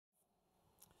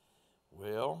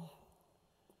Well,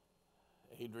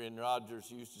 Adrian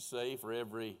Rogers used to say, for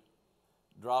every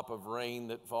drop of rain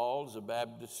that falls, a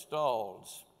Baptist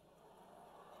stalls.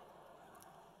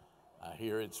 I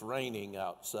hear it's raining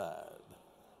outside.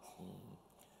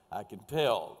 I can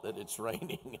tell that it's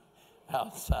raining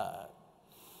outside.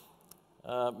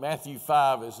 Matthew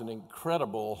 5 is an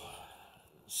incredible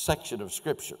section of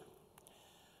Scripture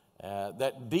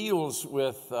that deals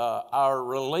with our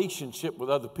relationship with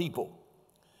other people.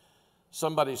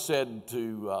 Somebody said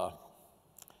to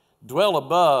dwell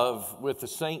above with the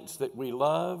saints that we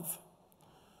love,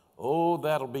 oh,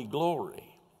 that'll be glory.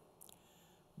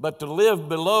 But to live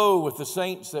below with the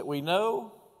saints that we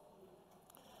know,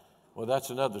 well, that's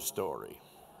another story.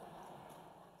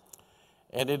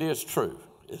 And it is true,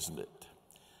 isn't it?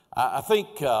 I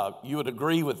think you would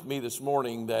agree with me this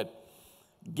morning that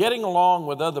getting along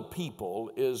with other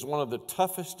people is one of the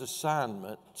toughest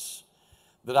assignments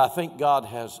that I think God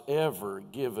has ever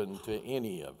given to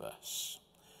any of us.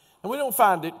 And we don't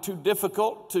find it too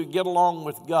difficult to get along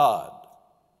with God.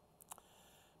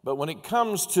 But when it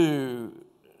comes to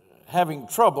having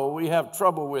trouble, we have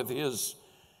trouble with His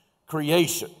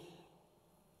creation.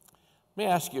 Let me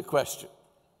ask you a question.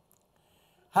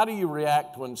 How do you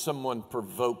react when someone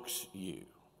provokes you?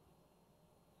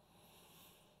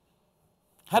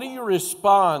 How do you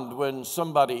respond when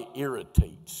somebody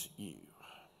irritates you?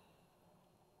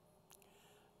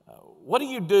 What do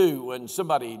you do when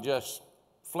somebody just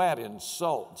flat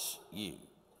insults you?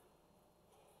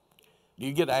 Do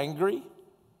you get angry?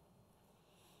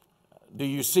 Do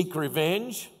you seek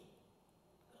revenge?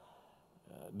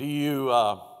 Do you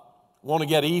want to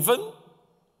get even?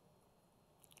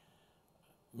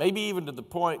 Maybe even to the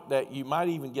point that you might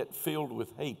even get filled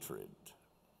with hatred.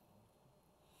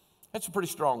 That's a pretty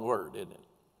strong word, isn't it?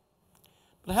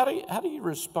 But how do you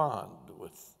respond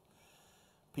with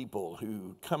people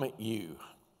who come at you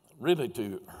really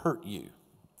to hurt you?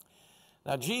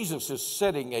 Now, Jesus is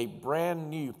setting a brand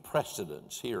new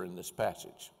precedence here in this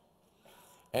passage.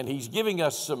 And He's giving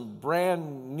us some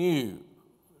brand new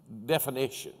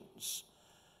definitions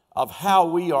of how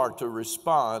we are to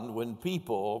respond when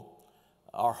people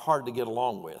are hard to get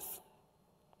along with.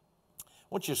 I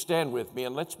want you to stand with me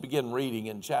and let's begin reading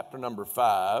in chapter number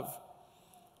 5,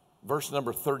 verse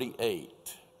number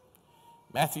 38.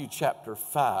 Matthew chapter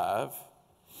 5,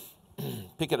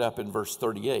 pick it up in verse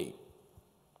 38.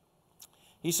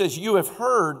 He says, "You have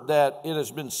heard that it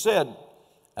has been said,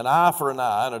 an eye for an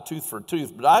eye and a tooth for a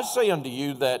tooth. But I say unto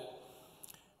you that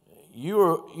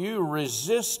you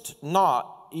resist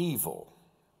not evil.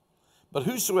 But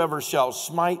whosoever shall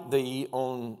smite thee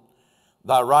on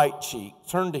thy right cheek,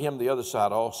 turn to him the other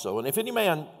side also. And if any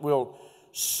man will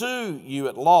sue you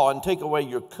at law and take away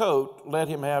your coat, let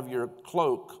him have your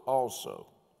cloak also.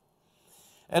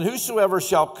 And whosoever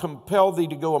shall compel thee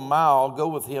to go a mile, go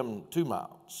with him 2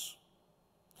 miles.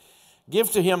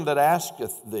 Give to him that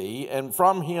asketh thee, and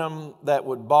from him that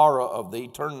would borrow of thee,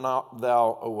 turn not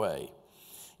thou away.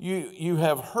 You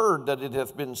have heard that it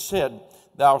hath been said,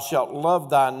 thou shalt love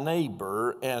thy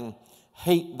neighbor and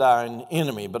hate thine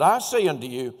enemy. But I say unto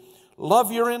you,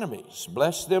 love your enemies,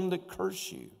 bless them that curse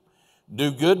you, do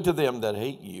good to them that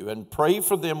hate you, and pray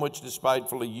for them which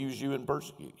despitefully use you and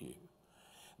persecute you,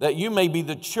 that you may be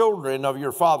the children of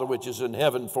your Father which is in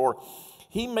heaven. For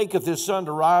He maketh His sun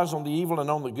to rise on the evil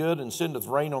and on the good, and sendeth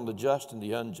rain on the just and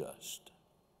the unjust.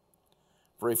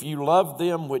 For if you love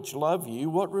them which love you,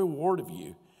 what reward have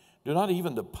you? Do not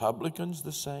even the publicans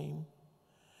the same?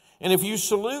 And if you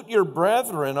salute your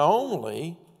brethren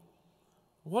only,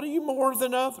 what are you more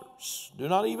than others? Do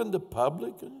not even the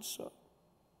publicans so?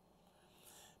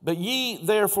 But be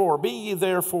ye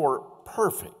therefore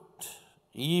perfect,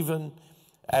 even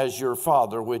as your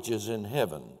Father which is in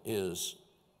heaven is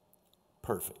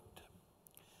perfect."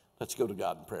 Let's go to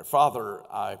God in prayer. Father,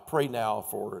 I pray now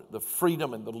for the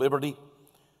freedom and the liberty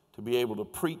to be able to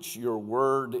preach your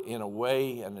word in a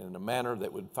way and in a manner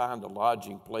that would find a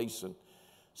lodging place in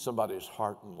somebody's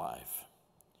heart and life.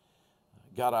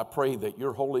 God, I pray that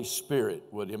your Holy Spirit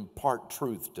would impart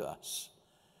truth to us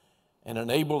and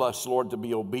enable us, Lord, to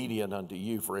be obedient unto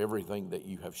you for everything that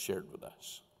you have shared with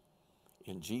us.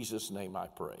 In Jesus' name I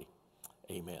pray.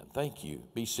 Amen. Thank you.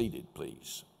 Be seated,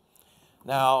 please.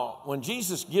 Now, when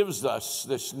Jesus gives us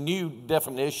this new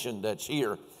definition that's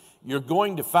here, you're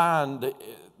going to find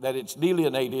that it's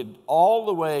delineated all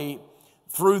the way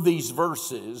through these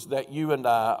verses that you and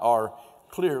I are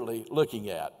clearly looking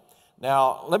at.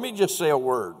 Now, let me just say a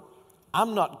word.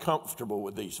 I'm not comfortable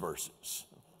with these verses.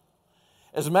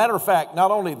 As a matter of fact, not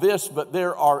only this, but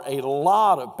there are a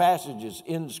lot of passages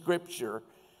in Scripture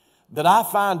that I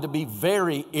find to be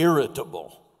very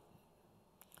irritable.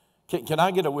 Can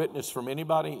I get a witness from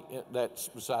anybody that's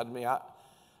beside me?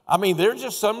 I mean, there's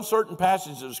just some certain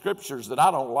passages of scriptures that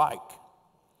I don't like.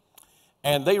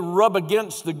 And they rub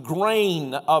against the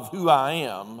grain of who I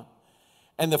am.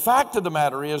 And the fact of the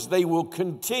matter is, they will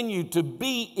continue to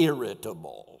be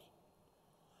irritable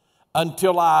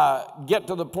until I get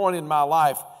to the point in my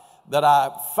life that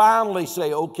I finally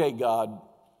say, okay, God,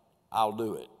 I'll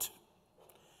do it.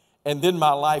 And then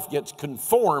my life gets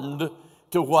conformed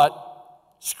to what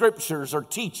scriptures are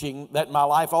teaching that my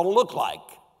life ought to look like.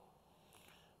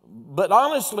 But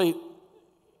honestly,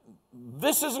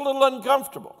 this is a little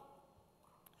uncomfortable.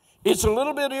 It's a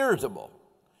little bit irritable.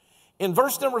 In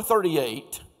verse number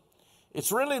 38,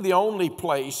 it's really the only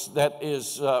place that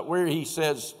is where he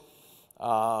says,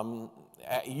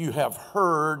 you have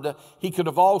heard. He could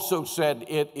have also said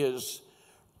it is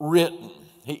written.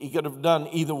 He could have done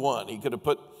either one. He could have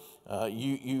put,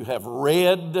 you have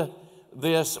read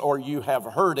this or you have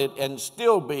heard it, and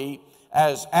still be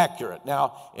as accurate.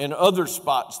 Now, in other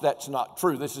spots, that's not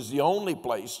true. This is the only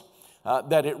place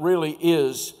that it really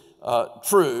is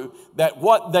true, that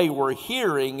what they were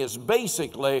hearing is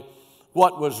basically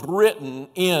what was written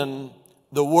in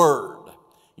the Word.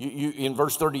 In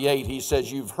verse 38, he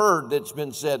says, you've heard that it's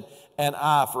been said, an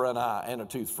eye for an eye and a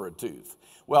tooth for a tooth.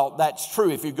 Well, that's true.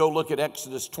 If you go look at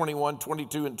Exodus 21,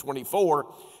 22, and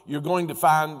 24, you're going to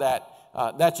find that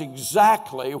that's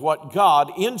exactly what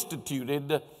God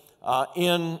instituted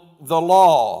in the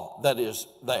law that is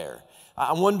there.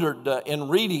 I wondered in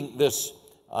reading this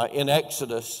in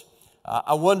Exodus,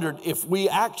 I wondered if we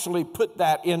actually put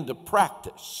that into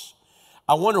practice.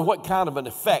 I wonder what kind of an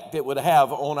effect it would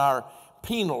have on our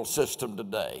penal system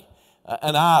today.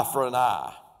 An eye for an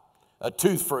eye, a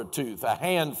tooth for a tooth, a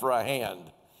hand for a hand,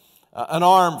 an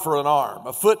arm for an arm,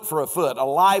 a foot for a foot, a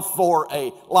life for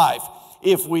a life.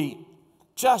 If we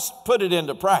just put it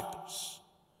into practice,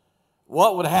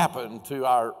 what would happen to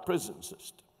our prison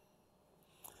system?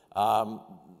 The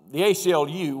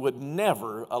ACLU would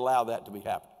never allow that to be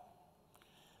happening.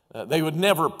 They would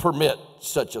never permit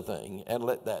such a thing and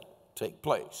let that take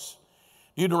place.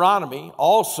 Deuteronomy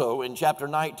also in chapter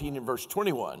 19 and verse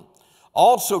 21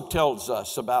 also tells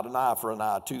us about an eye for an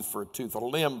eye, a tooth for a tooth, a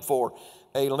limb for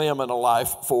a limb, and a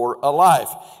life for a life.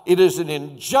 It is an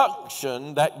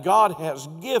injunction that God has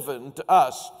given to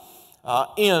us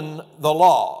in the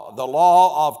law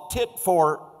of tit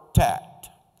for tat.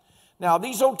 Now,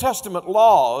 these Old Testament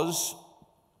laws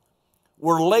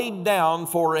were laid down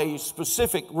for a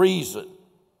specific reason.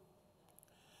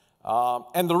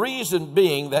 And the reason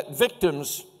being that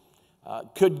victims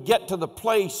could get to the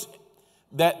place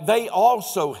that they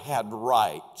also had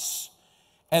rights,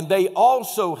 and they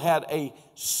also had a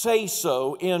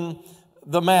say-so in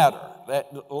the matter, that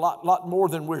a lot more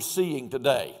than we're seeing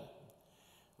today.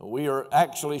 We are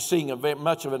actually seeing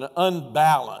much of an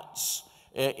unbalance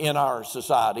in our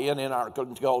society and in our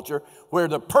culture, where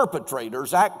the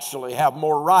perpetrators actually have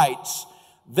more rights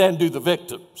than do the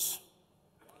victims.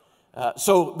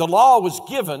 So the law was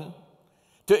given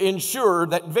to ensure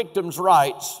that victims'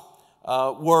 rights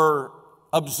were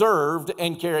observed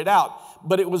and carried out.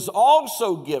 But it was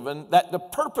also given that the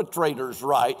perpetrators'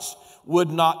 rights would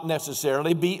not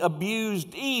necessarily be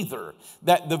abused either,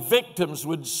 that the victims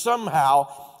would somehow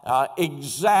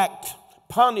exact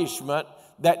punishment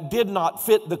that did not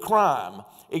fit the crime,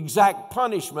 exact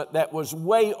punishment that was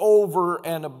way over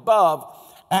and above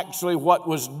actually what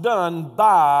was done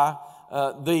by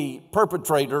the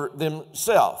perpetrator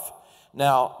themselves.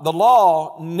 Now, the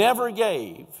law never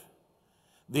gave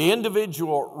the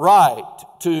individual right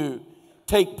to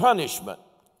take punishment.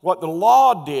 What the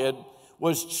law did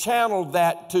was channel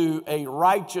that to a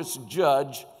righteous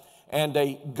judge and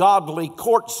a godly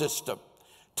court system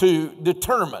to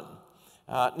determine.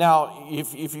 Now,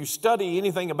 if you study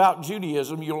anything about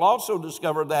Judaism, you'll also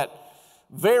discover that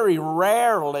very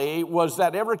rarely was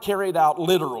that ever carried out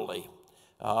literally.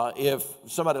 If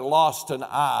somebody lost an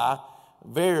eye,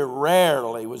 very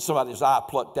rarely was somebody's eye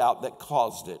plucked out that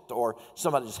caused it, or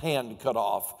somebody's hand cut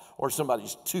off, or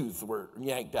somebody's tooth were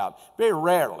yanked out. Very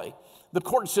rarely. The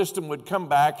court system would come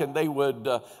back and they would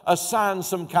assign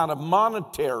some kind of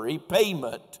monetary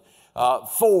payment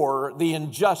for the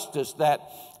injustice that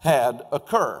had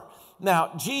occurred.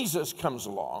 Now, Jesus comes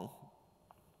along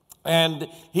and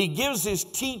he gives his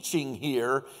teaching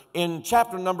here in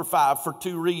chapter number 5 for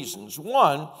two reasons.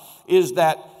 One is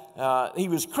that he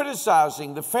was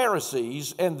criticizing the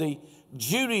Pharisees and the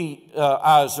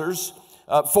Judaizers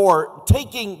for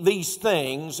taking these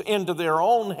things into their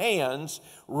own hands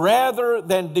rather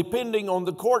than depending on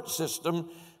the court system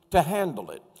to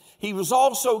handle it. He was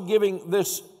also giving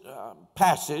this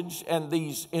passage and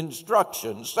these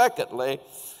instructions. Secondly,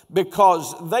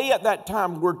 because they at that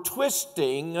time were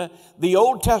twisting the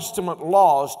Old Testament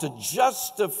laws to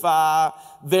justify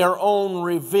their own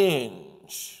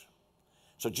revenge.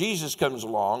 So Jesus comes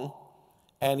along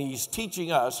and he's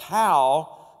teaching us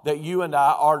how that you and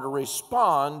I are to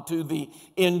respond to the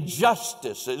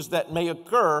injustices that may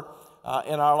occur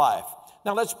in our life.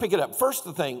 Now let's pick it up. First,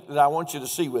 the thing that I want you to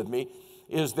see with me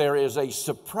is there is a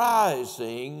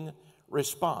surprising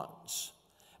response.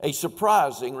 A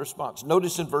surprising response.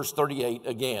 Notice in verse 38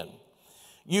 again.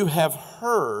 You have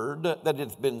heard that it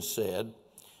hath been said,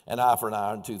 an eye for an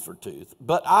eye and tooth for tooth.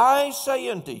 But I say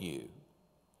unto you,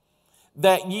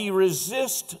 that ye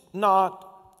resist not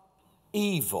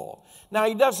evil. Now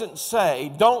he doesn't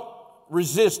say, don't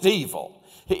resist evil.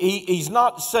 He's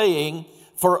not saying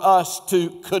for us to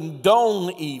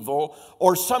condone evil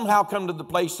or somehow come to the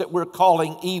place that we're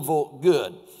calling evil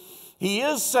good. He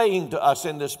is saying to us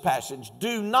in this passage,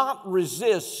 do not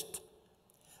resist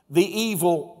the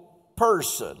evil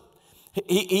person.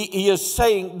 He is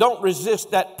saying, don't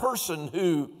resist that person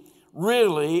who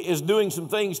really is doing some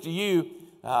things to you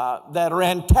that are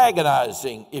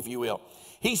antagonizing, if you will.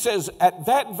 He says at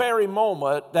that very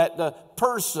moment that the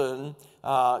person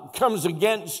comes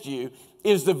against you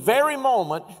is the very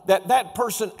moment that that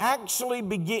person actually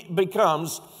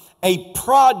becomes a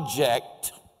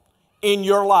project in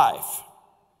your life.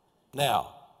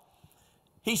 Now,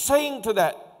 he's saying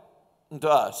to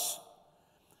us,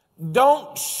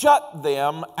 don't shut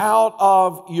them out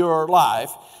of your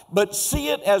life, but see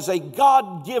it as a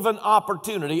God-given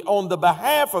opportunity on the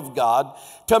behalf of God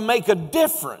to make a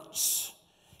difference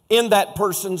in that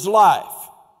person's life.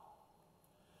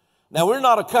 Now, we're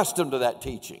not accustomed to that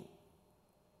teaching.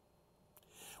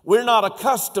 We're not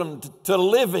accustomed to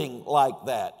living like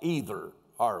that either,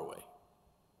 are we?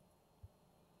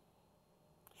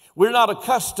 We're not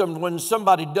accustomed when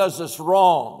somebody does us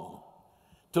wrong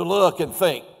to look and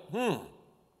think,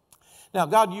 Now,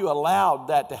 God, you allowed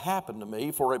that to happen to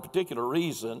me for a particular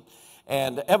reason,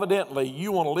 and evidently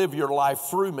you want to live your life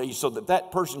through me so that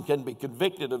that person can be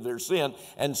convicted of their sin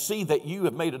and see that you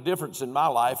have made a difference in my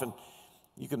life, and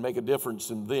you can make a difference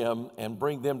in them and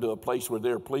bring them to a place where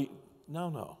they're pleased.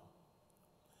 No.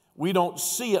 We don't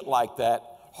see it like that,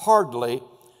 hardly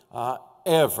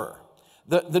ever.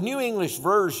 The New English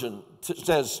Version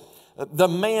says, the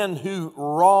man who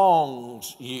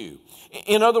wrongs you.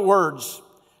 In other words,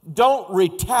 don't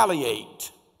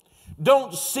retaliate.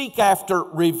 Don't seek after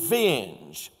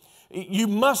revenge. You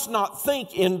must not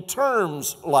think in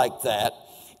terms like that,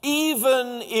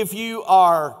 even if you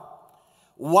are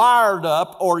wired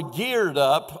up or geared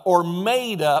up or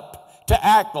made up to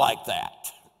act like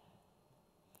that.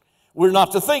 We're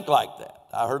not to think like that.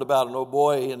 I heard about an old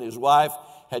boy and his wife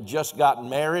had just gotten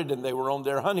married and they were on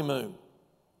their honeymoon.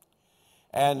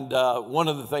 And one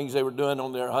of the things they were doing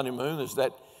on their honeymoon is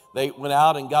that they went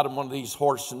out and got them one of these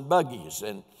horse and buggies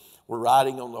and were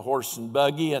riding on the horse and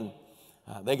buggy, and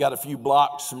they got a few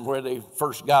blocks from where they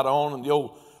first got on, and the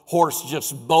old horse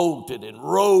just bolted and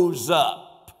rose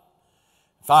up.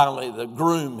 Finally, the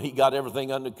groom, he got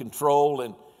everything under control,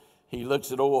 and he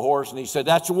looks at the old horse and he said,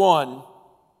 "That's one."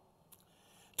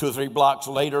 2 or 3 blocks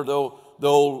later, the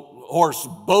old horse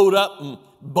bowed up and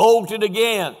bolted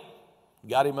again.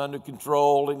 Got him under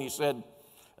control, and he said,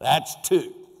 "That's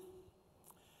 2.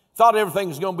 Thought everything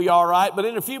was going to be all right, but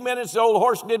in a few minutes, the old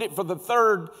horse did it for the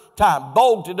 3rd time,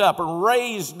 bolted up and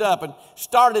raised up and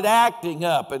started acting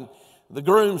up. And the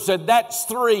groom said, "That's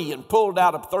 3, and pulled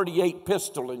out a .38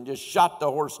 pistol and just shot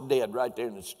the horse dead right there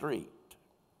in the street.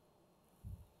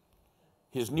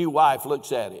 His new wife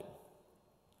looks at him,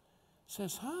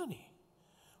 says, "Honey,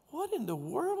 what in the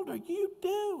world are you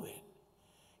doing?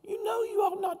 You know you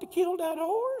ought not to kill that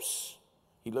horse."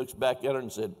 He looks back at her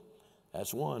and said,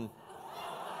 "That's 1.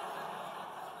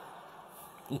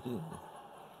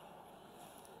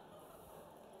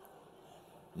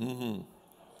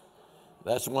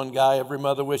 That's 1 guy every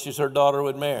mother wishes her daughter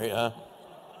would marry, huh?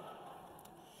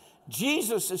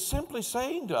 Jesus is simply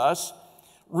saying to us,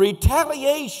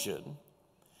 retaliation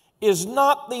is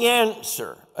not the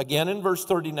answer. Again in verse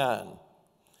 39,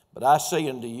 "But I say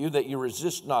unto you that you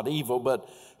resist not evil, but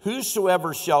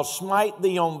whosoever shall smite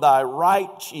thee on thy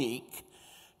right cheek,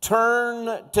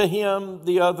 turn to him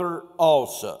the other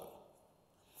also."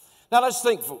 Now let's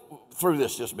think through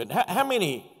this just a bit. How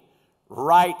many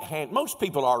most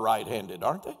people are right-handed,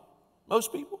 aren't they?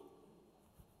 Most people?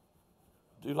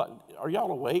 Are y'all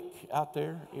awake out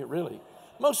there? Yeah, really?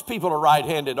 Most people are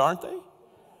right-handed, aren't they?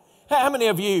 How many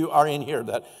of you are in here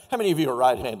how many of you are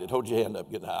right-handed? Hold your hand up,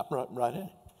 get high.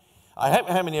 Right-handed.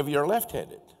 How many of you are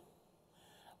left-handed?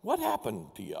 What happened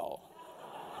to y'all?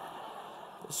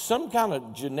 Some kind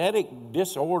of genetic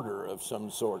disorder of some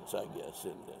sorts, I guess,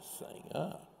 in this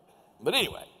thing. But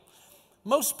anyway,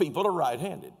 most people are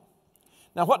right-handed.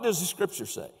 Now, what does the scripture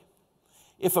say?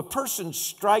 If a person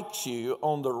strikes you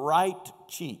on the right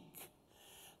cheek,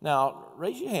 now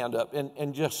raise your hand up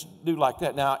and just do like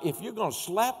that. Now, if you're going to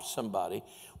slap somebody,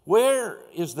 where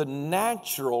is the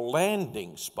natural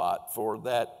landing spot for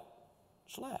that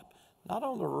slap? Not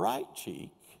on the right cheek,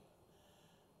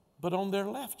 but on their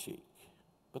left cheek.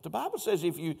 But the Bible says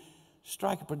if you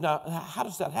strike a person, now how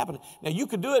does that happen? Now you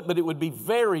could do it, but it would be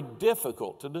very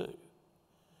difficult to do.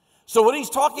 So what he's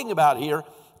talking about here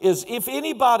is if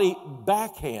anybody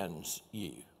backhands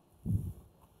you.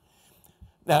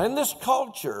 Now in this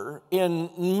culture, in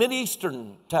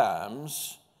Mideastern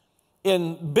times,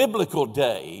 in biblical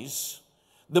days,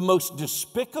 the most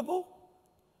despicable,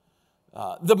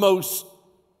 the most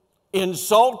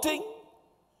insulting,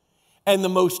 and the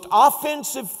most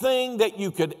offensive thing that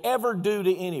you could ever do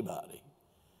to anybody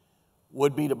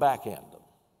would be to backhand them.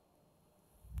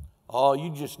 Oh,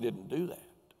 you just didn't do that.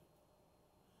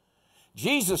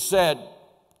 Jesus said,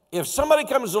 if somebody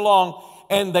comes along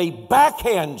and they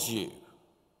backhands you,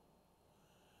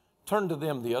 turn to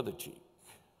them the other cheek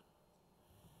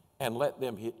and let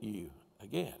them hit you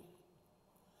again.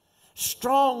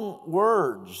 Strong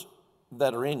words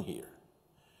that are in here.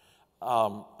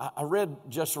 I read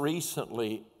just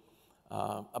recently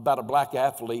about a black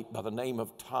athlete by the name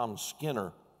of Tom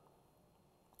Skinner.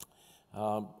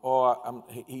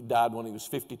 He died when he was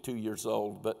 52 years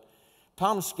old, but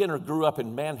Tom Skinner grew up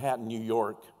in Manhattan, New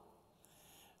York,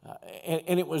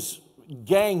 and it was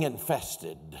gang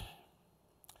infested.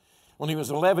 When he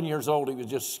was 11 years old, he was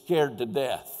just scared to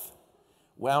death,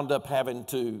 wound up having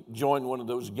to join one of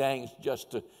those gangs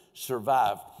just to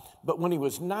survive. But when he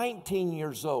was 19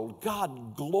 years old,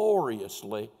 God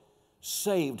gloriously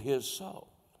saved his soul,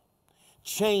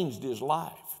 changed his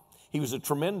life. He was a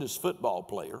tremendous football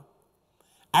player,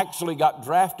 actually got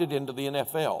drafted into the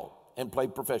NFL and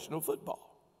played professional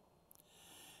football.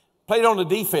 Played on the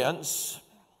defense,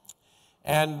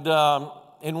 and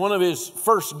in one of his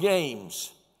first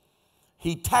games,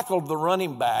 he tackled the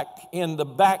running back in the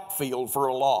backfield for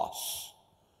a loss.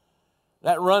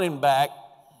 That running back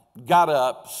got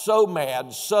up so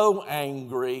mad, so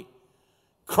angry,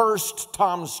 cursed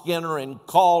Tom Skinner and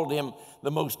called him the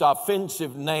most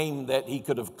offensive name that he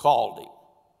could have called him.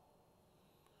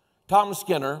 Tom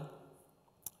Skinner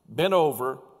bent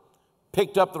over,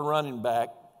 picked up the running back,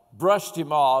 brushed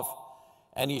him off,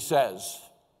 and he says,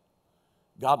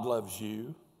 God loves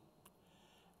you,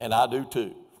 and I do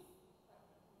too.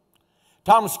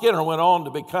 Tom Skinner went on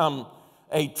to become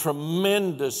a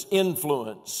tremendous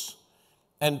influence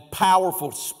and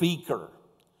powerful speaker,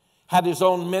 had his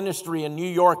own ministry in New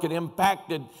York and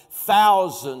impacted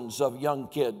thousands of young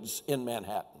kids in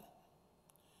Manhattan.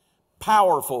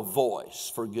 Powerful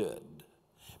voice for good.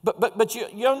 But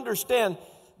you understand,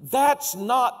 that's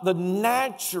not the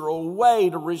natural way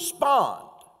to respond.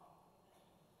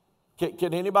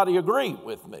 Can anybody agree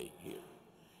with me here?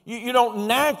 You don't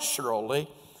naturally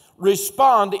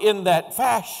respond in that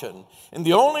fashion. And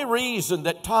the only reason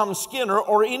that Tom Skinner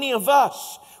or any of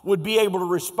us would be able to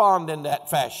respond in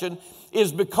that fashion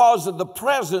is because of the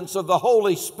presence of the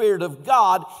Holy Spirit of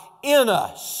God in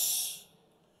us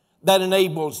that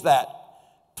enables that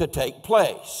to take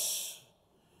place.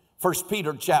 1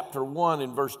 Peter chapter 1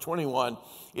 and verse 21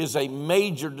 is a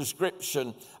major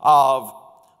description of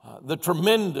the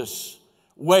tremendous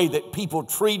way that people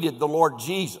treated the Lord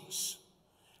Jesus.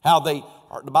 How the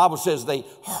Bible says they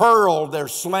hurled their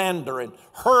slander and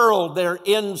hurled their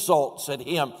insults at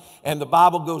him. And the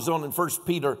Bible goes on in 1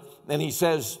 Peter and he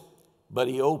says, but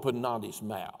he opened not his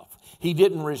mouth. He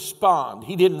didn't respond.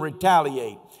 He didn't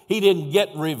retaliate. He didn't get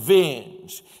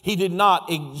revenge. He did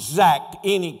not exact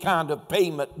any kind of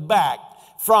payment back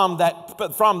from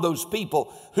those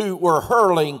people who were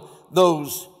hurling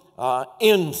those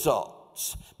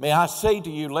insults. May I say to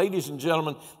you, ladies and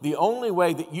gentlemen, the only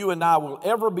way that you and I will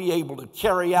ever be able to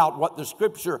carry out what the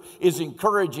Scripture is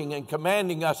encouraging and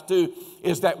commanding us to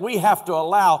is that we have to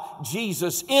allow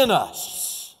Jesus in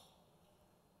us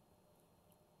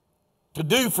to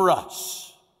do for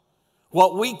us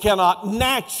what we cannot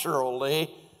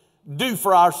naturally do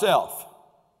for ourselves.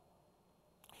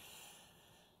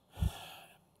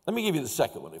 Let me give you the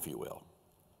second one, if you will.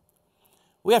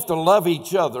 We have to love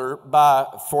each other by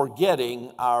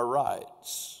forgetting our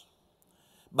rights.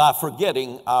 By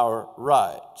forgetting our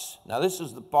rights. Now, this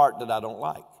is the part that I don't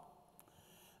like.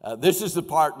 This is the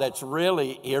part that's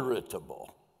really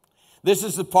irritable. This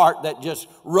is the part that just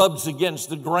rubs against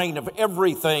the grain of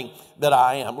everything that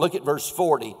I am. Look at verse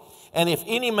 40. And if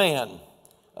any man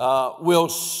will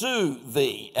sue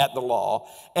thee at the law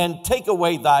and take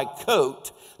away thy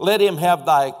coat, let him have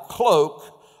thy cloak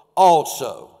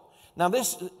also. Now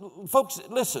this, folks,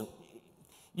 listen,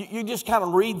 you just kind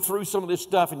of read through some of this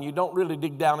stuff and you don't really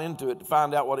dig down into it to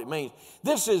find out what it means.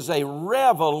 This is a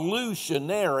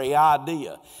revolutionary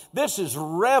idea. This is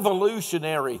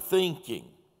revolutionary thinking.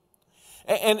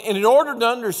 And in order to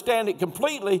understand it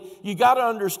completely, you got to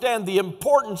understand the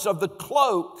importance of the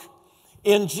cloak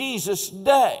in Jesus'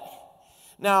 day.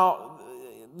 Now,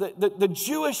 the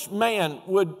Jewish man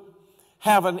would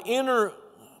have an inner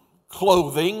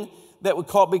clothing that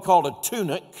would be called a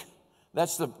tunic.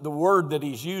 That's the word that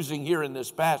he's using here in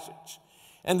this passage.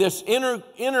 And this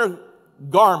inner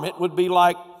garment would be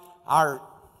like our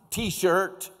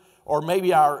t-shirt or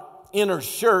maybe our inner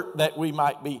shirt that we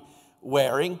might be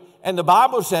wearing. And the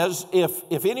Bible says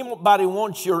if anybody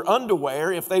wants your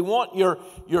underwear, if they want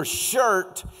your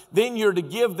shirt, then you're to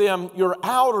give them your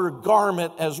outer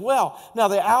garment as well. Now,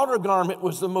 the outer garment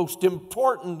was the most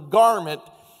important garment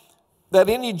that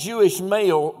any Jewish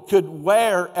male could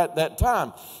wear at that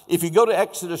time. If you go to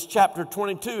Exodus chapter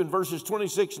 22 and verses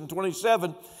 26 and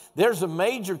 27, there's a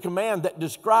major command that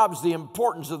describes the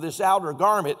importance of this outer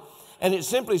garment. And it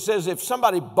simply says if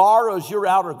somebody borrows your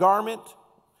outer garment,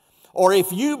 or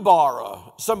if you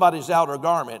borrow somebody's outer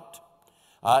garment,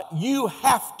 you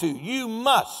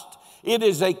must. It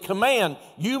is a command.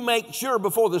 You make sure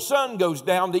before the sun goes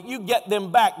down that you get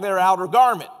them back their outer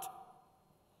garment.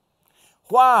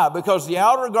 Why? Because the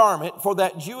outer garment for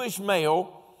that Jewish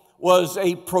male was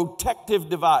a protective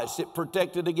device. It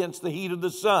protected against the heat of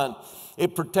the sun.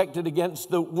 It protected against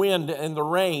the wind and the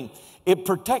rain. It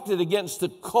protected against the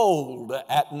cold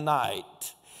at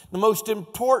night. The most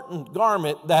important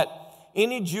garment that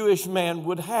any Jewish man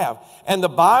would have. And the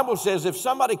Bible says if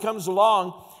somebody comes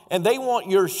along and they want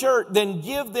your shirt, then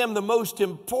give them the most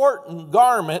important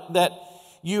garment that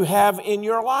you have in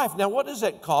your life. Now, what does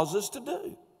that cause us to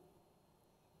do?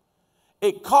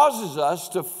 It causes us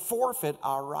to forfeit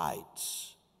our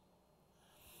rights.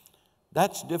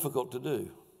 That's difficult to do.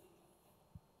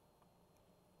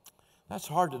 That's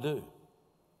hard to do.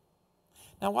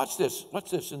 Now watch this. Watch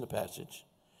this in the passage.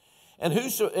 And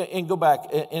go back,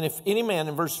 and if any man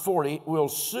in verse 40 will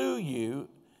sue you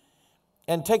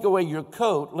and take away your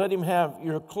coat, let him have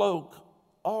your cloak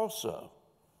also.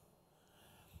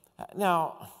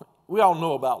 Now, we all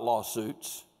know about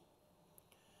lawsuits.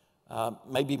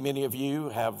 Maybe many of you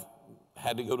have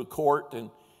had to go to court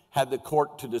and had the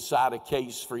court to decide a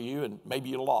case for you, and maybe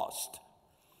you lost.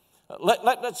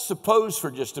 Let's suppose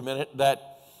for just a minute that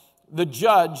the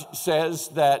judge says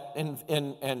that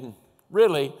and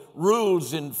really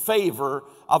rules in favor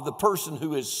of the person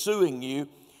who is suing you,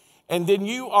 and then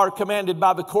you are commanded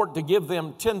by the court to give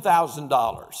them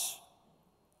 $10,000.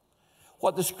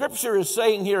 What the scripture is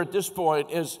saying here at this point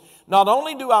is not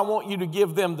only do I want you to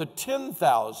give them the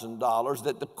 $10,000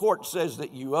 that the court says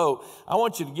that you owe, I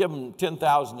want you to give them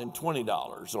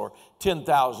 $10,020 or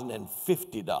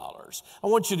 $10,050. I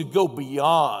want you to go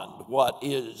beyond what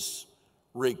is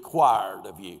required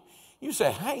of you. You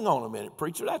say, hang on a minute,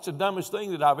 preacher, that's the dumbest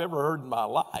thing that I've ever heard in my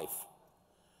life.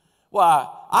 Why,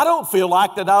 I don't feel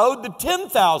like that I owed the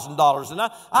 $10,000, and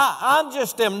I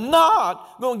just am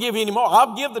not going to give you any more.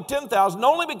 I'll give the $10,000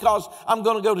 only because I'm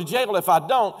going to go to jail if I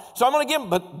don't. So I'm going to give them,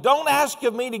 but don't ask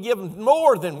of me to give them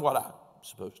more than what I'm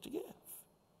supposed to give.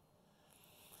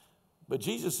 But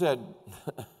Jesus said,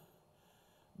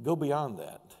 go beyond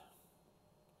that.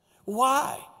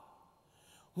 Why?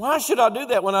 Why should I do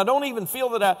that when I don't even feel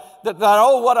that I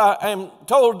owe what I am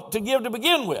told to give to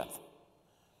begin with?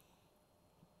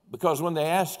 Because when they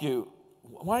ask you,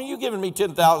 why are you giving me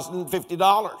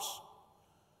 $10,050?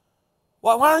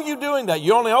 Why are you doing that?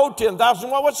 You only owe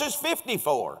 $10,000. Well, what's this $50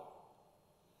 for?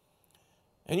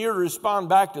 And you respond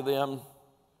back to them,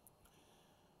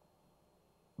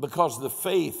 because the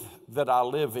faith that I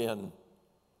live in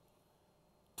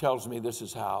tells me this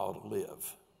is how to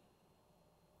live.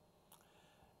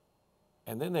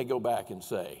 And then they go back and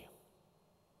say,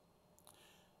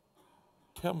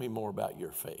 tell me more about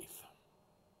your faith.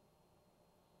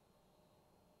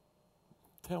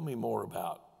 Tell me more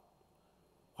about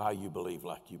why you believe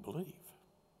like you believe.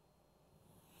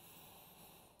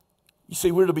 You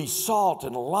see, we're to be salt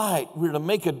and light. We're to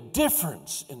make a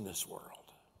difference in this world.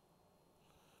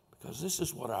 Because this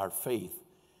is what our faith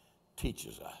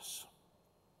teaches us.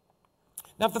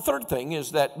 Now, the third thing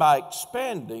is that by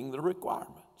expanding the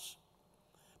requirements.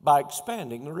 By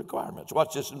expanding the requirements.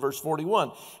 Watch this in verse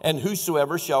 41. And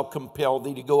whosoever shall compel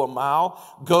thee to go a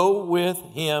mile, go with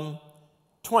him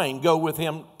twain go with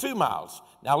him 2 miles.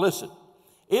 Now listen,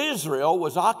 Israel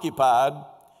was occupied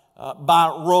by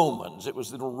Romans. It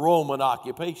was the Roman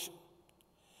occupation.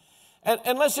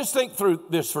 And let's just think through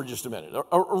this for just a minute.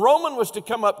 A Roman was to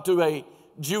come up to a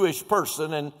Jewish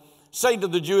person and say to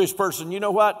the Jewish person, you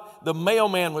know what? The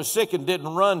mailman was sick and didn't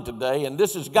run today, and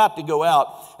this has got to go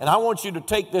out, and I want you to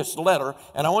take this letter,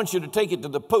 and I want you to take it to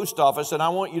the post office, and I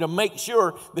want you to make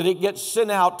sure that it gets sent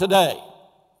out today.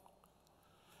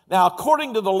 Now,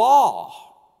 according to the law,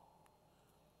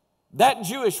 that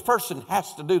Jewish person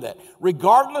has to do that,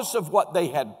 regardless of what they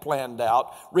had planned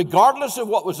out, regardless of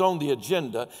what was on the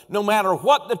agenda, no matter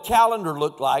what the calendar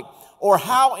looked like, or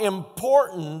how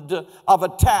important of a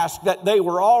task that they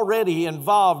were already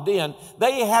involved in.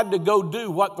 They had to go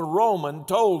do what the Roman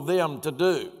told them to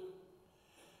do.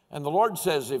 And the Lord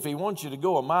says, if he wants you to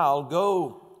go a mile,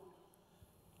 go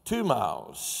 2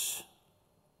 miles.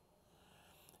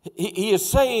 He is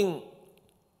saying,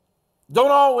 don't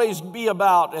always be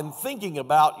about and thinking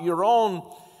about your own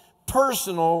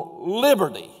personal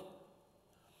liberty.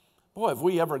 Boy, have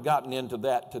we ever gotten into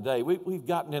that today. We've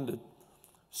gotten into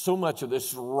so much of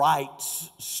this rights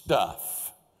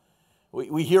stuff.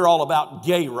 We hear all about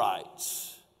gay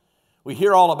rights. We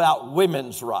hear all about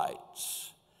women's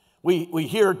rights. We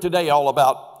hear today all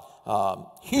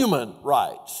about human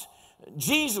rights.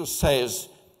 Jesus says,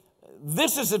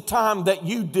 this is a time that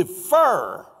you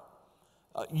defer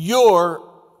your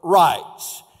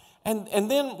rights. And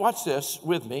then watch this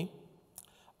with me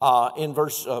in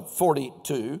verse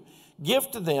 42.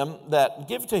 Give to him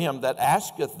that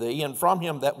asketh thee, and from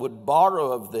him that would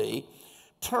borrow of thee,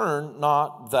 turn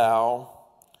not thou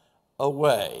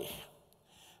away.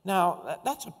 Now,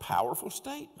 that's a powerful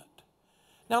statement.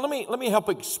 Now, let me help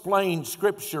explain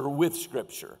Scripture with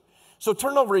Scripture. So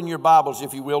turn over in your Bibles,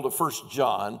 if you will, to 1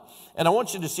 John, and I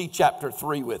want you to see chapter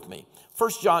 3 with me. 1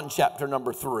 John chapter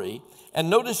number 3, and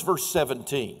notice verse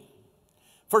 17.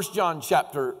 1 John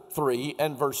chapter 3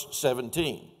 and verse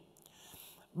 17.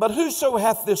 But whoso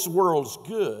hath this world's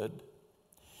good,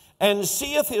 and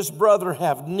seeth his brother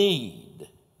have need,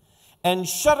 and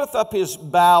shutteth up his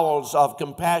bowels of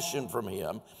compassion from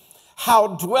him, how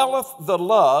dwelleth the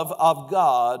love of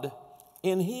God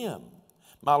in him?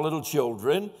 My little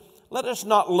children, let us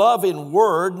not love in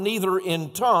word, neither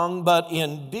in tongue, but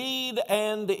in deed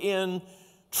and in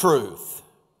truth.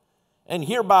 And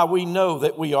hereby we know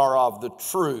that we are of the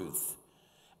truth,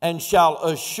 and shall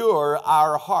assure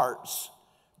our hearts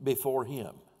before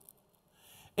him.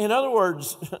 In other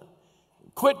words,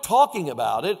 quit talking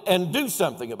about it and do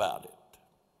something about it.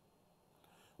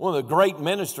 One of the great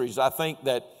ministries I think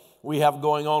that we have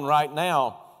going on right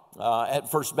now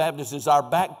at First Baptist is our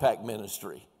backpack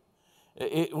ministry.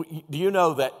 Do you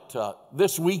know that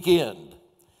this weekend,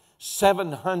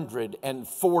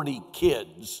 740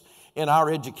 kids in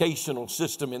our educational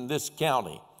system in this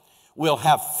county will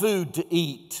have food to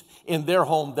eat in their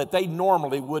home that they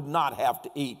normally would not have to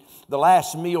eat. The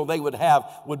last meal they would have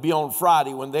would be on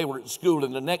Friday when they were at school,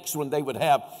 and the next one they would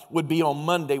have would be on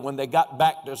Monday when they got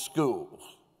back to school.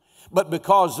 But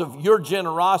because of your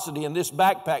generosity in this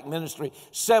backpack ministry,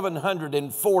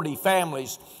 740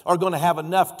 families are going to have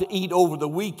enough to eat over the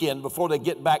weekend before they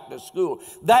get back to school.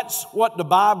 That's what the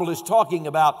Bible is talking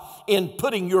about in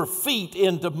putting your feet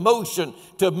into motion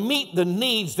to meet the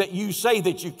needs that you say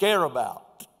that you care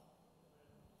about.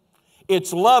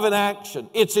 It's love in action.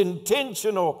 It's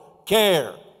intentional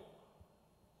care.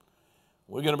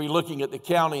 We're going to be looking at the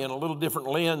county in a little different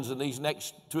lens in these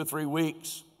next 2 or 3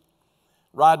 weeks.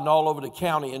 Riding all over the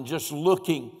county and just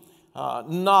looking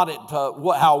not at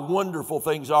how wonderful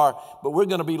things are, but we're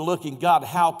going to be looking, God,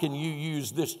 how can you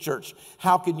use this church?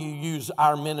 How can you use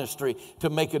our ministry to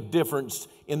make a difference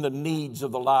in the needs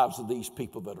of the lives of these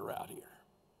people that are out here?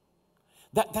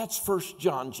 That's 1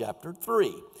 John chapter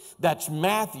 3. That's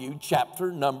Matthew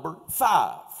chapter number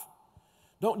 5.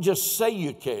 Don't just say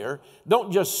you care.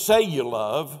 Don't just say you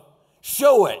love.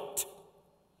 Show it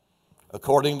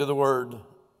according to the word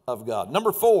of God.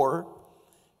 Number 4,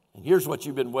 and here's what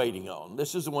you've been waiting on.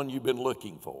 This is the one you've been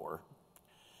looking for.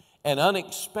 An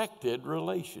unexpected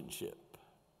relationship.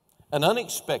 An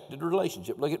unexpected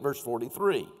relationship. Look at verse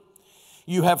 43.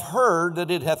 You have heard that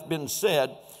it hath been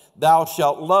said, thou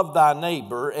shalt love thy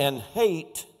neighbor and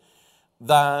hate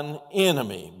thine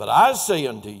enemy. But I say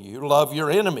unto you, love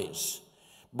your enemies.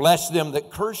 Bless them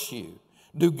that curse you.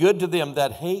 Do good to them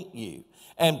that hate you.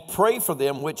 And pray for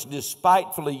them which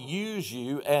despitefully use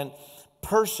you and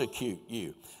persecute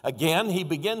you. Again, he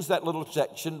begins that little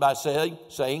section by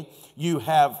saying, you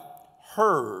have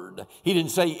heard. He didn't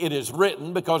say it is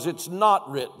written, because it's not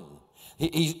written.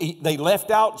 They left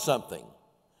out something.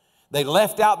 They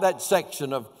left out that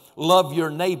section of love your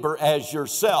neighbor as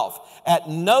yourself. At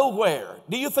nowhere,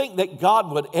 do you think that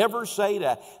God would ever say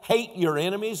to hate your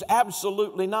enemies?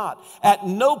 Absolutely not. At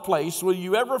no place will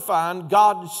you ever find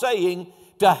God saying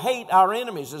to hate our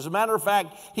enemies. As a matter of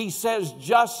fact, he says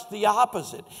just the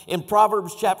opposite. In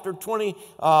Proverbs chapter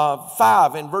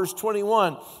 25 and verse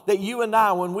 21, that you and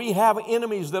I, when we have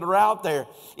enemies that are out there,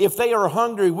 if they are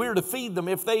hungry, we're to feed them.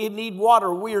 If they need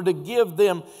water, we are to give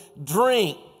them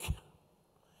drink.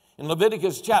 In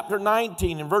Leviticus chapter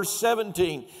 19 and verse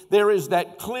 17, there is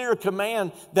that clear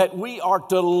command that we are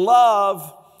to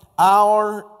love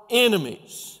our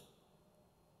enemies.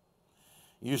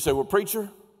 You say, well, preacher,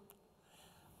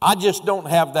 I just don't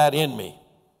have that in me.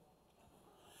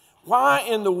 Why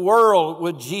in the world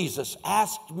would Jesus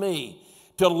ask me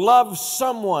to love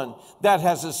someone that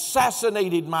has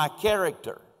assassinated my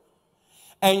character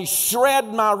and shred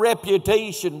my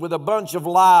reputation with a bunch of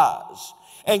lies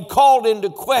and called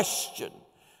into question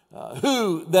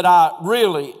who that I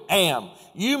really am?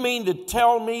 You mean to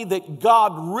tell me that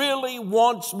God really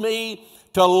wants me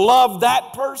to love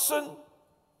that person?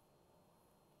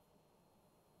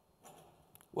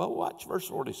 Well, watch verse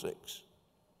 46.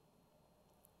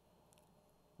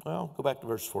 Well, go back to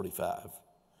verse 45.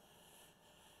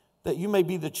 That you may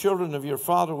be the children of your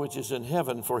Father which is in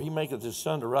heaven, for he maketh his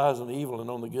sun to rise on the evil and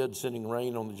on the good, sending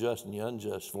rain on the just and the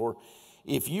unjust. For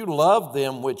if you love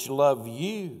them which love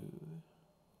you,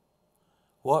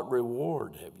 what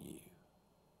reward have you?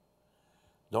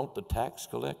 Don't the tax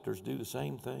collectors do the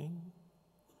same thing?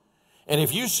 And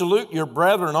if you salute your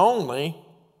brethren only,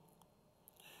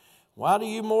 why do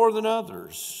you more than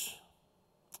others?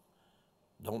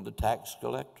 Don't the tax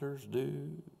collectors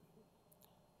do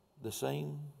the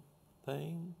same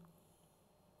thing?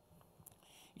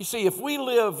 You see, if we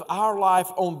live our life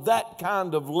on that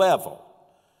kind of level,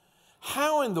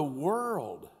 how in the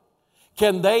world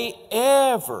can they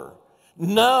ever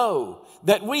know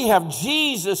that we have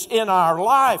Jesus in our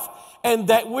life and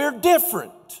that we're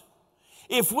different?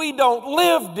 If we don't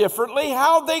live differently,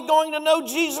 how are they going to know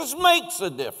Jesus makes a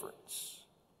difference?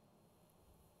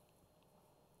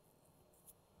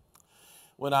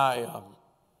 When I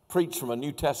preach from a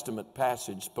New Testament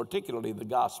passage, particularly the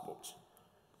Gospels,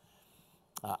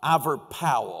 Ivor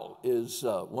Powell is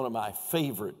one of my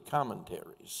favorite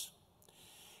commentaries.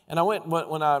 And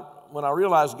when I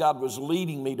realized God was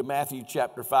leading me to Matthew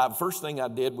chapter 5, first thing I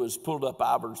did was pulled up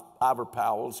Ivor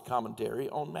Powell's commentary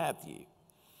on Matthew.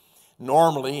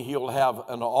 Normally, he'll have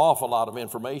an awful lot of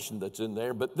information that's in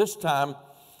there, but this time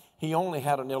he only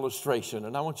had an illustration,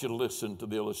 and I want you to listen to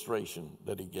the illustration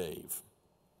that he gave.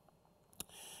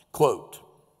 Quote,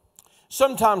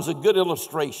 sometimes a good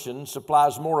illustration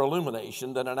supplies more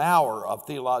illumination than an hour of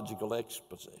theological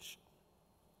exposition.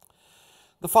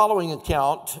 The following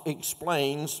account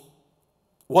explains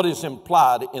what is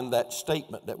implied in that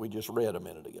statement that we just read a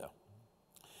minute ago.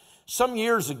 Some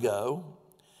years ago,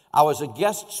 I was a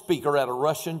guest speaker at a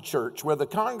Russian church where the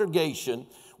congregation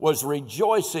was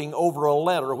rejoicing over a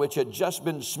letter which had just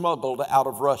been smuggled out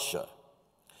of Russia.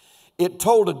 It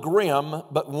told a grim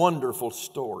but wonderful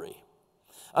story.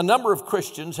 A number of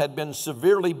Christians had been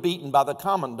severely beaten by the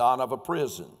commandant of a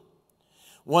prison.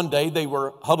 One day they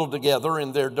were huddled together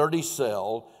in their dirty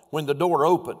cell when the door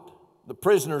opened. The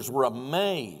prisoners were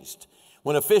amazed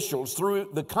when officials threw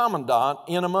the commandant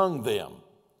in among them.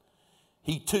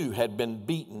 He too had been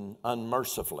beaten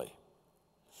unmercifully.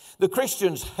 The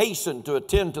Christians hastened to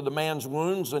attend to the man's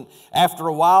wounds, and after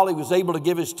a while he was able to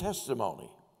give his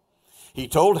testimony. He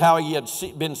told how he had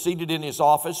been seated in his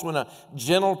office when a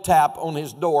gentle tap on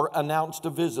his door announced a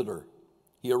visitor.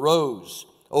 He arose,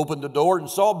 opened the door, and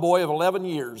saw a boy of 11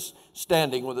 years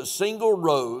standing with a single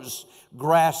rose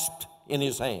grasped in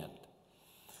his hand.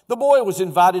 The boy was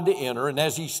invited to enter, and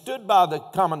as he stood by the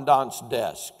commandant's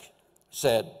desk,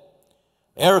 said,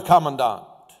 Herr Commandant,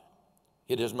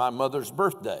 it is my mother's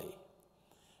birthday,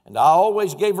 and I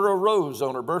always gave her a rose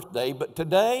on her birthday, but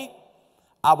today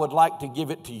I would like to give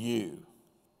it to you.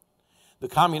 The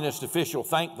communist official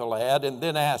thanked the lad and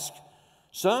then asked,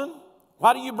 son,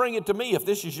 why do you bring it to me? If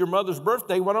this is your mother's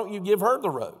birthday, why don't you give her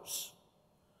the rose?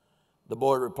 The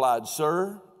boy replied,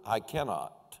 sir, I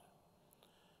cannot,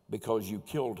 because you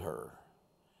killed her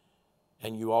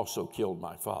and you also killed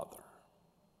my father.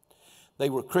 They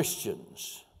were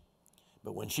Christians,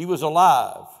 but when she was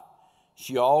alive,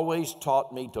 she always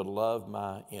taught me to love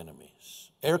my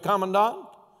enemies. Herr Commandant,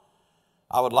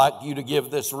 I would like you to give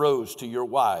this rose to your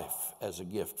wife as a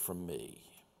gift from me.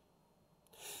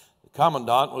 The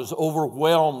commandant was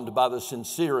overwhelmed by the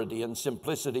sincerity and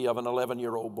simplicity of an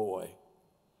 11-year-old boy.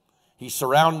 He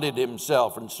surrounded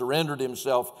himself and surrendered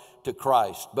himself to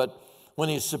Christ. But When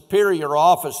his superior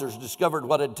officers discovered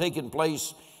what had taken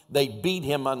place, they beat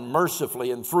him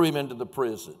unmercifully and threw him into the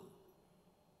prison.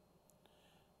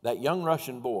 That young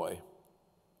Russian boy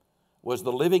was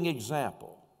the living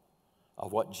example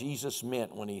of what Jesus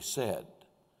meant when he said,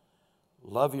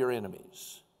 love your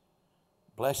enemies,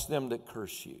 bless them that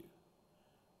curse you,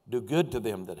 do good to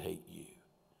them that hate you,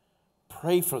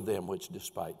 pray for them which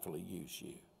despitefully use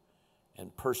you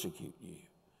and persecute you.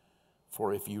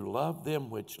 For if you love them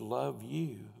which love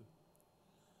you,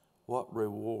 what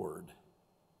reward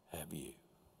have you?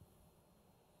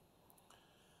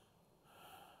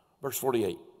 Verse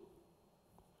 48.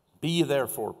 Be ye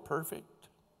therefore perfect,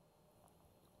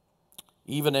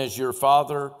 even as your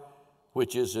Father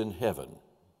which is in heaven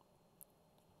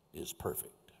is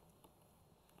perfect.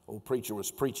 Old preacher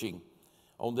was preaching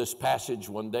on this passage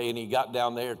one day, and he got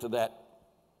down there to that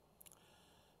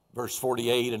verse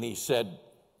 48, and he said,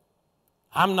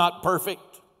 I'm not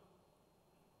perfect.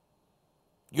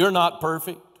 You're not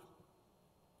perfect.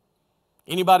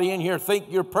 Anybody in here think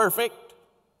you're perfect?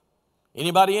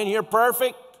 Anybody in here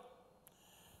perfect?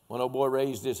 One old boy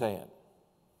raised his hand.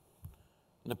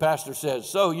 And the pastor says,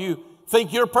 so you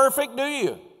think you're perfect, do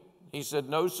you? He said,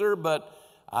 no, sir, but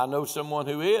I know someone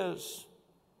who is.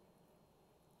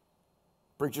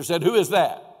 Preacher said, who is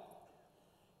that?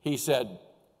 He said,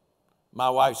 my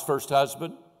wife's first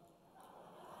husband.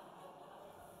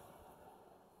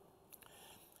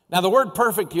 Now, the word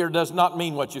perfect here does not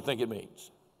mean what you think it means.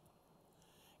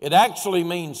 It actually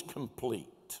means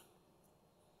complete.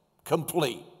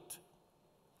 Complete.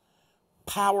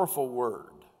 Powerful word.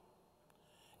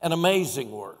 An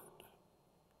amazing word.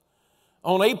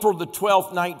 On April the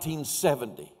 12th,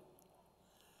 1970,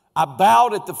 I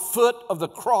bowed at the foot of the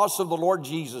cross of the Lord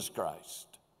Jesus Christ,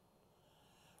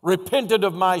 repented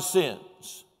of my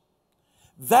sins.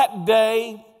 That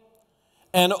day,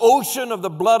 an ocean of the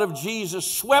blood of Jesus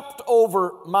swept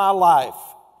over my life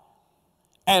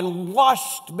and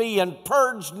washed me and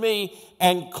purged me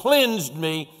and cleansed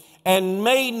me and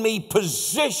made me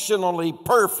positionally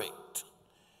perfect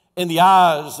in the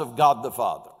eyes of God the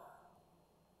Father.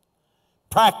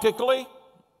 Practically,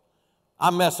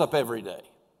 I mess up every day.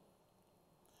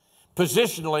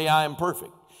 Positionally, I am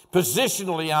perfect.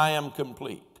 Positionally, I am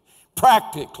complete.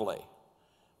 Practically,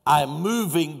 I am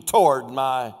moving toward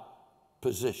my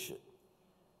position.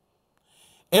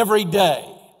 Every day,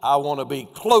 I want to be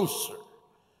closer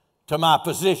to my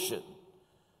position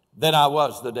than I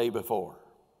was the day before.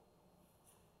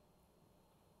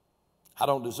 I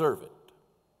don't deserve it.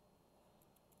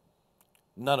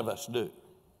 None of us do.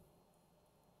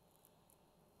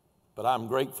 But I'm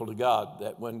grateful to God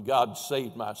that when God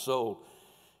saved my soul,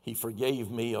 He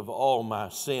forgave me of all my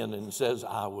sin and says,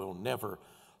 I will never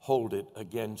hold it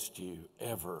against you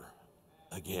ever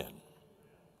again.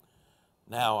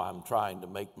 Now I'm trying to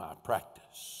make my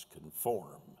practice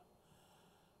conform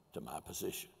to my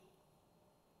position.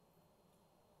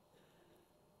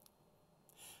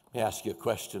 Let me ask you a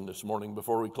question this morning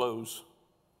before we close.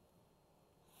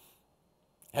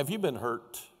 Have you been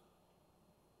hurt?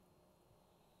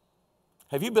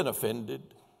 Have you been offended?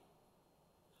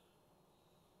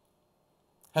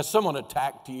 Has someone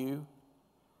attacked you?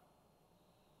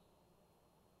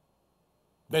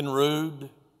 Been rude,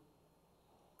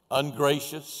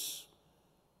 ungracious,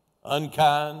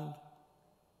 unkind?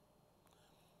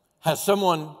 Has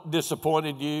someone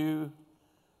disappointed you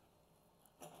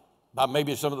by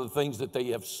maybe some of the things that they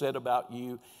have said about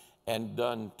you and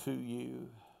done to you?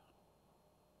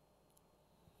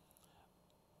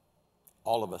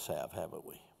 All of us have, haven't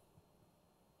we?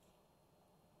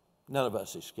 None of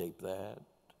us escape that.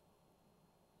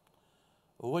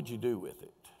 Well, what'd you do with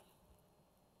it?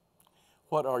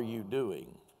 What are you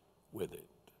doing with it?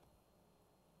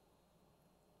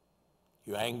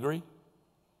 You angry?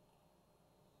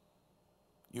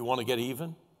 You want to get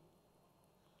even?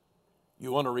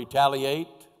 You want to retaliate?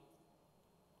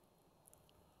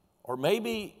 Or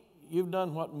maybe you've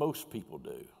done what most people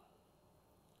do.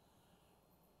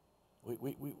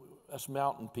 Us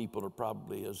mountain people are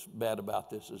probably as bad about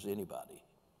this as anybody.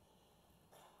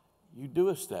 You do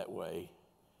us that way,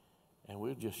 and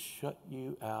we'll just shut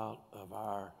you out of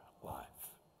our life.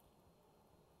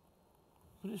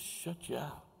 We'll just shut you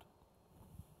out.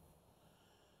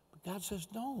 But God says,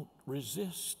 don't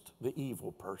resist the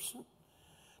evil person.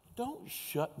 Don't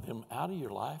shut them out of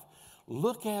your life.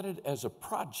 Look at it as a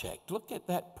project. Look at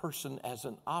that person as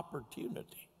an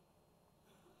opportunity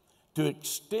to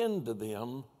extend to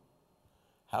them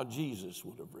how Jesus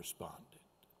would have responded,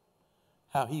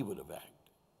 how He would have acted.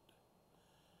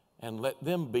 And let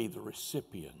them be the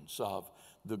recipients of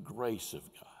the grace of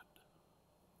God.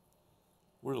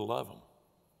 We're to love them.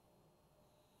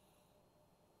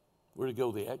 We're to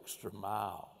go the extra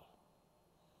mile.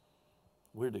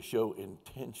 We're to show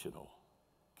intentional